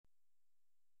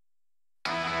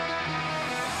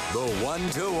The one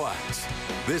to watch.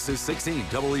 This is 16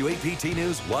 WAPT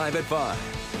News live at 5.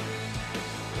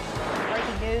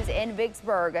 Breaking news in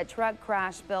Vicksburg. A truck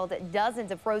crash spilled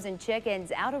dozens of frozen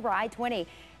chickens out over I-20.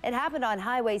 It happened on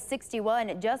Highway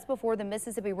 61 just before the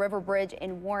Mississippi River Bridge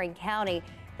in Warren County.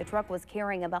 The truck was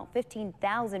carrying about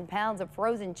 15,000 pounds of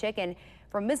frozen chicken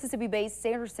from Mississippi-based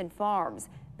Sanderson Farms.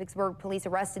 Vicksburg police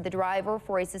arrested the driver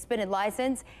for a suspended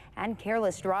license and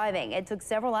careless driving. It took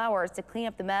several hours to clean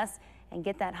up the mess and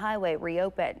get that highway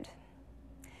reopened.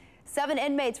 7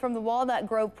 inmates from the Walnut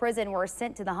Grove prison were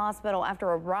sent to the hospital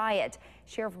after a riot.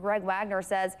 Sheriff Greg Wagner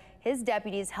says his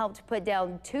deputies helped put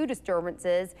down 2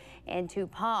 disturbances in 2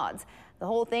 pods. The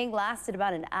whole thing lasted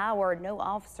about an hour. No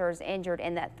officers injured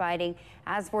in that fighting.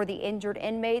 As for the injured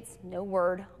inmates, no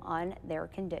word on their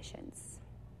conditions.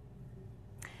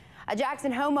 A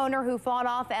Jackson homeowner who fought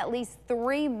off at least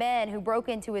 3 men who broke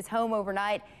into his home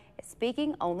overnight is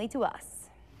speaking only to us.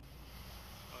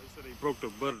 He said they broke the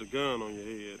butt of the gun on your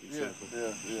head. Yeah.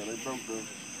 They broke the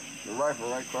rifle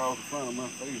right across the front of my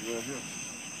face right here.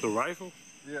 The rifle?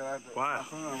 Yeah, Why? My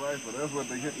son's rifle. That's what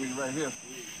they hit me right here.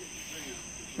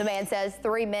 The man says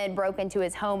 3 men broke into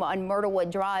his home on Myrtlewood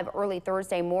Drive early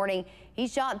Thursday morning. He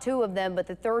shot 2 of them, but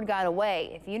the 3rd got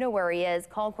away. If you know where he is,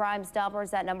 call Crime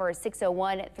Stoppers. That number is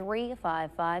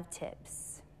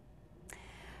 601-355-TIPS.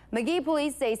 McGee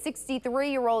police say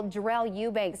 63-year-old Jarrell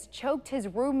Eubanks choked his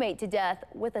roommate to death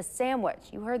with a sandwich.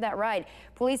 You heard that right.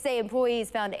 Police say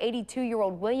employees found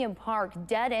 82-year-old William Park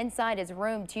dead inside his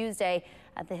room Tuesday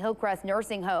at the Hillcrest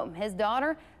nursing home. His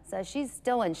daughter says she's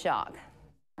still in shock.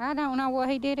 I don't know whether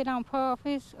he did it on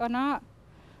purpose or not,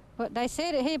 but they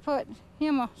said that he put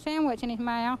him a sandwich in his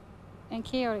mouth and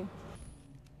killed him.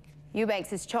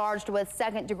 Eubanks is charged with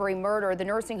 2nd-degree murder. The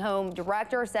nursing home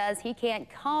director says he can't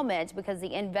comment because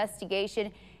the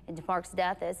investigation into Park's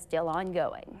death is still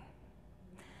ongoing.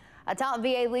 A top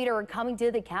VA leader coming to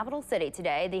the capital city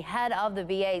today. The head of the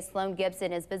VA, Sloan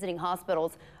Gibson, is visiting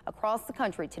hospitals across the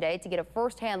country today to get a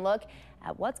first-hand look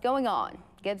at what's going on.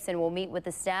 Gibson will meet with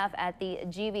the staff at the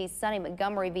GV Sonny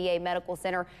Montgomery VA Medical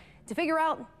Center to figure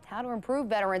out how to improve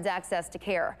veterans' access to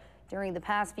care. During the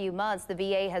past few months, the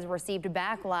VA has received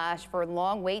backlash for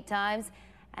long wait times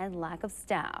and lack of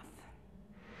staff.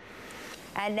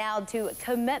 And now to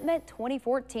Commitment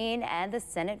 2014 and the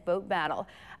Senate vote battle.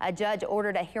 A judge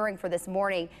ordered a hearing for this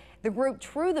morning. The group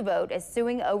True the Vote is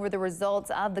suing over the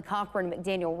results of the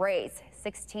Cochran-McDaniel race.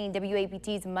 16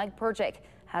 WAPT's Mike Perchik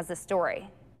has the story.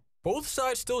 Both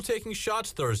sides still taking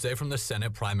shots Thursday from the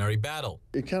Senate primary battle.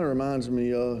 It kind of reminds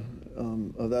me of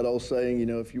that old saying, you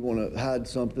know, if you want to hide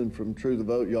something from True the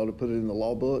Vote, you ought to put it in the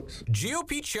law books.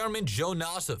 GOP Chairman Joe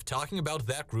Nossoff talking about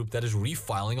that group that is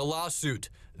refiling a lawsuit.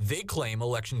 They claim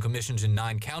election commissions in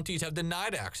 9 counties have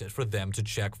denied access for them to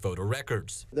check voter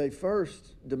records. They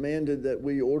first demanded that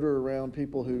we order around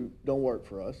people who don't work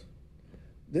for us.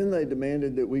 Then they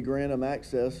demanded that we grant them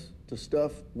access to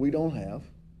stuff we don't have.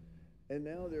 And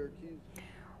now they're accused.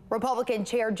 Republican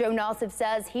Chair Joe Nossoff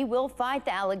says he will fight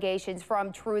the allegations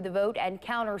from True the Vote and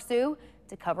countersue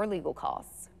to cover legal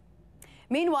costs.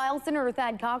 Meanwhile, Senator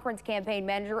Thad Cochran's campaign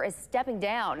manager is stepping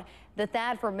down. The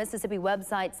Thad for Mississippi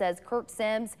website says Kurt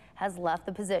Sims has left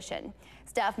the position.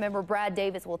 Staff member Brad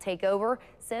Davis will take over.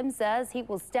 Sims says he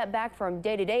will step back from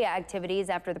day-to-day activities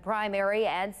after the primary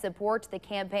and support the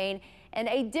campaign in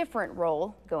a different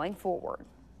role going forward.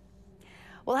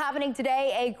 Well, happening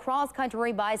today, a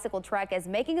cross-country bicycle trek is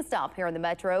making a stop here in the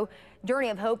metro. Journey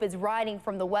of Hope is riding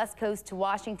from the West Coast to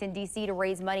Washington, D.C. to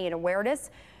raise money and awareness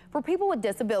for people with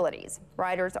disabilities.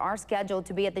 Riders are scheduled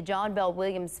to be at the John Bell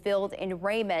Williams Field in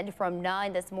Raymond from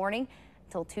 9 this morning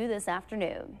until 2 this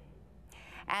afternoon.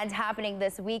 And happening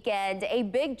this weekend, a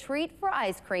big treat for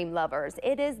ice cream lovers.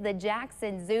 It is the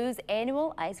Jackson Zoo's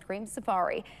annual ice cream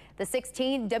safari. The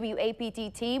 16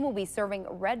 WAPT team will be serving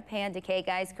red panda cake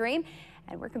ice cream,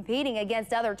 and we're competing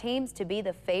against other teams to be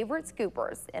the favorite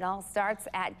scoopers. It all starts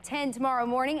at 10 tomorrow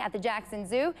morning at the Jackson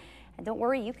Zoo. And don't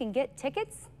worry, you can get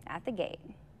tickets at the gate.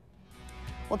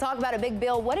 We'll talk about a big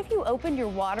bill. What if you opened your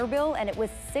water bill and it was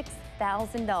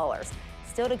 $6,000?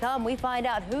 Still to come, we find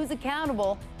out who's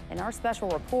accountable in our special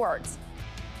report.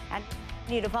 And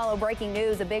continue to follow breaking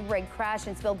news. A big rig crashed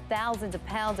and spilled thousands of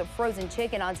pounds of frozen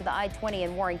chicken onto the I-20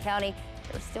 in Warren County.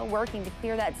 They're still working to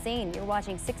clear that scene. You're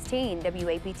watching 16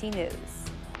 WAPT News.